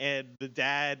 and the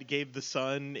dad gave the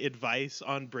son advice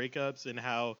on breakups and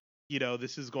how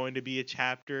this is going to be a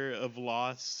chapter of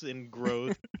loss and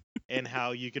growth and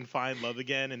how you can find love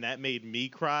again, and that made me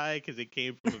cry because it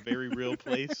came from a very real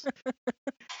place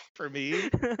for me.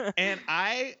 And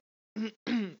I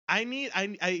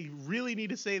really need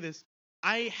to say this.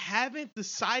 I haven't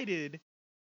decided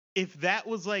if that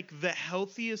was the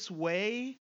healthiest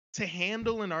way to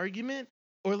handle an argument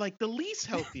or the least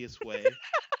healthiest way.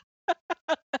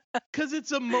 Cuz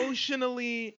it's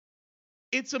emotionally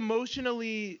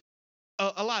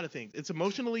a lot of things. It's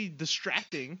emotionally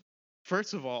distracting,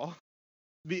 first of all,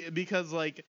 because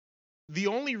the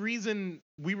only reason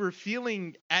we were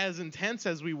feeling as intense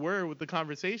as we were with the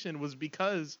conversation was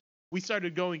because we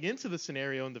started going into the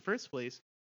scenario in the first place.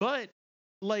 But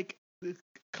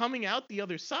coming out the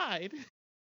other side,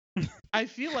 I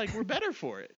feel like we're better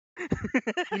for it.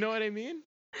 You know what I mean?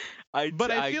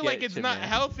 But I feel like it's not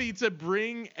healthy to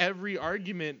bring every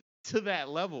argument to that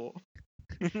level.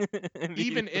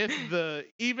 even if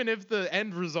the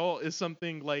end result is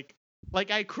something like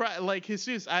I cry,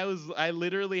 Jesus, I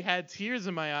literally had tears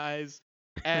in my eyes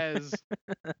as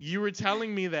you were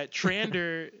telling me that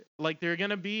Trander, there are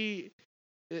gonna be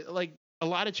a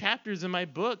lot of chapters in my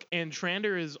book, and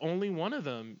Trander is only one of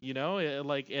them,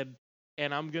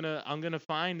 and I'm gonna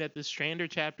find that this Trander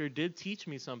chapter did teach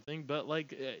me something, but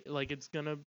it's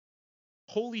gonna,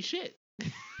 holy shit.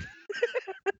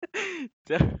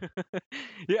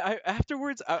 Yeah,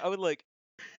 afterwards I would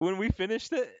when we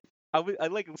finished it, I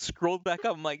scrolled back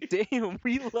up. I'm like, damn,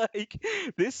 we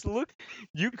this. Look,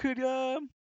 you could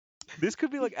this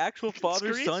could be actual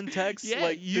father son text. Yeah,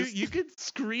 you could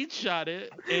screenshot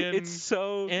it, and it's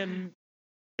so and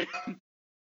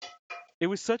it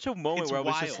was such a moment it's where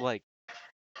wild.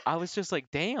 I was just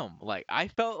damn, I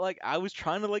felt like I was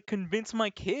trying to convince my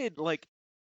kid,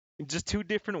 just two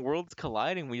different worlds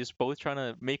colliding. We just both trying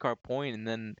to make our point, and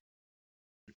then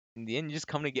in the end, you just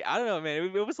come together. I don't know,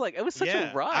 man. It was such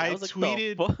a ride.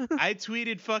 I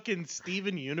tweeted fucking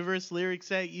Steven Universe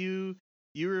lyrics at you.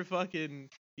 You were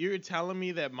telling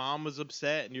me that mom was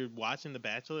upset, and you're watching The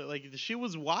Bachelor. The shit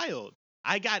was wild.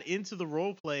 I got into the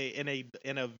role play in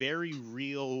a very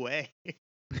real way.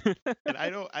 And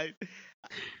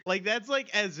that's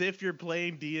as if you're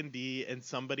playing D&D and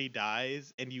somebody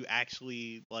dies and you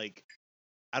actually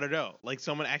I don't know,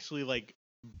 someone actually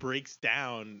breaks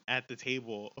down at the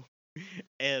table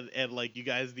and you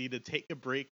guys need to take a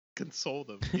break, console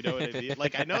them, you know what I mean?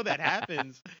 I know that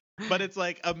happens, but it's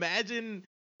imagine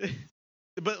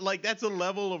but that's a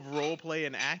level of role play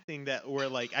and acting that where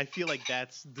I feel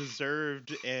that's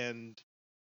deserved and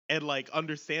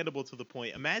understandable to the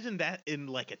point. Imagine that in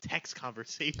a text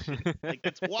conversation.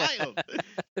 That's wild.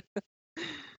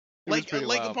 Wild,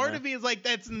 part man. of me is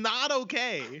that's not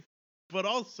okay. But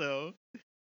also,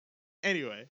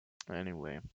 anyway,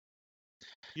 Anyway,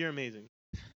 you're amazing.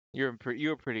 You're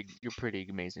pretty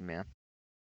amazing, man.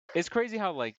 It's crazy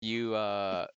how like you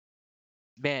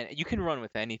man, you can run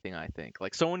with anything, I think.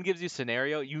 Like someone gives you a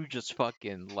scenario, you just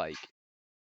fucking like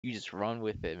you just run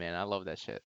with it, man. I love that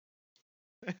shit.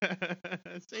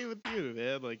 Same with you,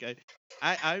 man. Like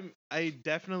I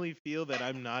definitely feel that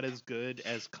I'm not as good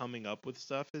as coming up with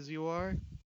stuff as you are,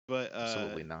 but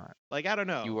Absolutely not. like I don't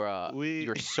know.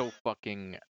 You're so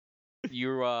fucking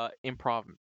you're improv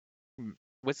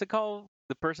what's it called?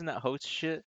 The person that hosts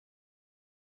shit?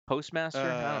 Postmaster?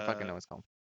 I don't fucking know what it's called.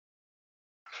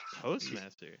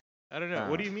 Postmaster. I don't know. Uh,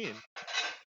 What do you mean?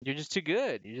 You're just too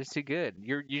good. You're just too good.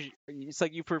 It's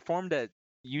like you performed at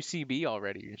UCB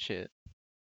already and shit.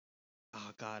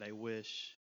 Oh God, I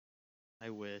wish.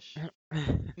 I wish.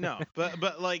 No,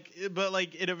 but like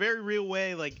in a very real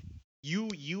way, like you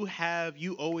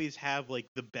always have like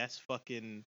the best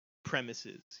fucking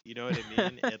premises. You know what I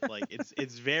mean?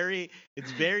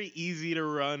 It's very easy to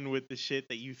run with the shit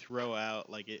that you throw out.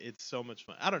 Like it's so much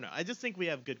fun. I don't know. I just think we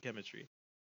have good chemistry.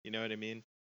 You know what I mean?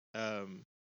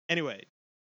 Anyway,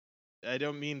 I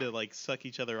don't mean to like suck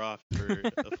each other off for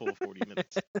a full 40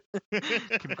 minutes.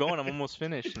 Keep going. I'm almost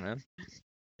finished, man.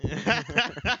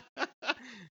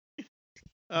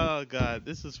 Oh God,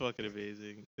 this is fucking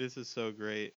amazing. This is so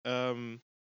great.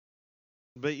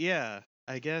 But yeah,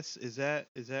 I guess is that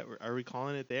are we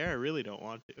calling it there? I really don't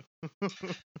want to. I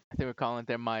think we're calling it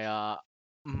there.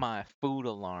 My food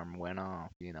alarm went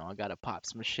off. You know, I gotta pop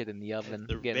some shit in the oven.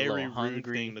 It's a Get a very little rude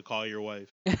hungry. thing to call your wife.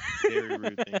 Very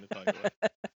rude thing to call your wife.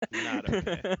 Not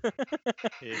okay.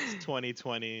 It's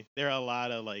 2020. There are a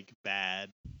lot of like bad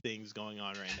things going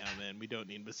on right now, man. We don't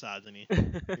need misogyny.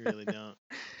 We really don't.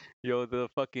 Yo,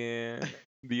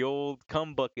 the old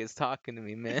cum bucket's talking to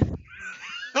me, man.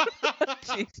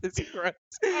 Jesus Christ.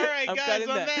 All right, I'm guys, cutting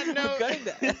on that. that note. I'm cutting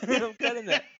that. I'm cutting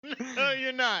that. No,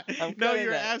 you're not. I'm No, cutting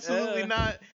you're that. absolutely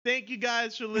not. Thank you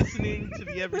guys for listening to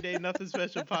the Everyday Nothing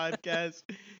Special podcast.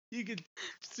 You can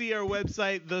see our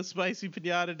website,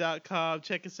 thespicypinata.com.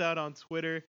 Check us out on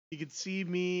Twitter. You can see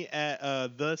me at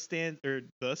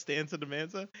Stanza the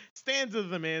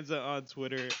Manza on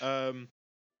Twitter.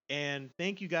 And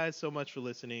thank you guys so much for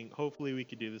listening. Hopefully we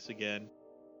could do this again.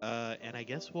 And I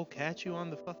guess we'll catch you on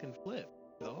the fucking flip.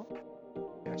 So,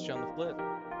 Catch you on the flip.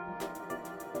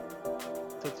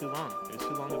 took too long. It was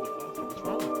too long of a pause. What's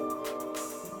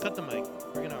wrong? Cut the mic.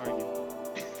 We're gonna argue.